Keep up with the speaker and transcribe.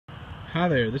Hi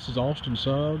there, this is Austin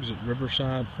Suggs at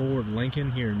Riverside Ford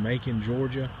Lincoln here in Macon,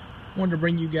 Georgia. Wanted to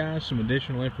bring you guys some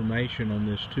additional information on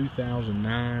this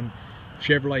 2009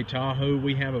 Chevrolet Tahoe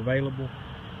we have available.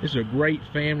 This is a great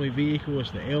family vehicle.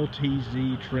 It's the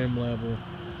LTZ trim level.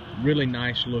 Really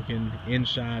nice looking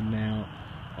inside and out.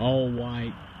 All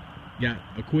white. Got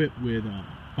equipped with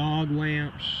fog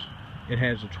lamps. It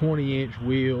has a 20-inch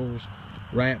wheels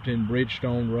wrapped in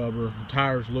Bridgestone rubber. The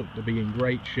tires look to be in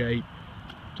great shape.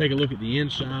 Take a look at the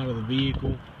inside of the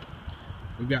vehicle.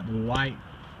 We've got the white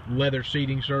leather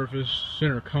seating surface,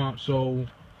 center console,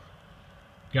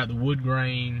 got the wood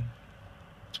grain,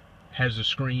 has a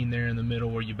screen there in the middle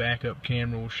where your backup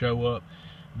camera will show up.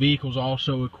 Vehicle's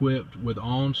also equipped with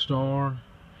OnStar,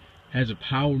 has a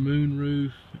power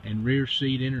moonroof and rear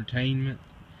seat entertainment,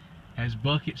 has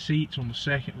bucket seats on the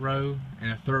second row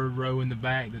and a third row in the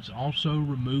back that's also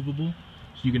removable,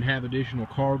 so you can have additional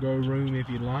cargo room if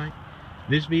you'd like.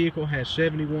 This vehicle has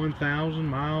 71,000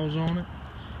 miles on it,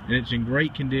 and it's in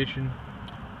great condition.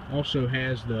 Also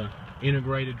has the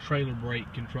integrated trailer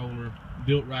brake controller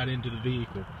built right into the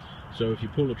vehicle. So if you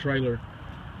pull a trailer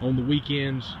on the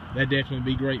weekends, that'd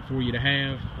definitely be great for you to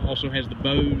have. Also has the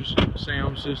Bose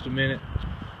sound system in it.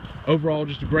 Overall,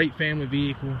 just a great family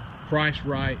vehicle, priced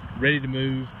right, ready to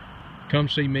move. Come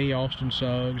see me, Austin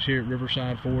Suggs, here at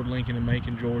Riverside Ford Lincoln in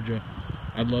Macon, Georgia.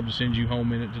 I'd love to send you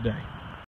home in it today.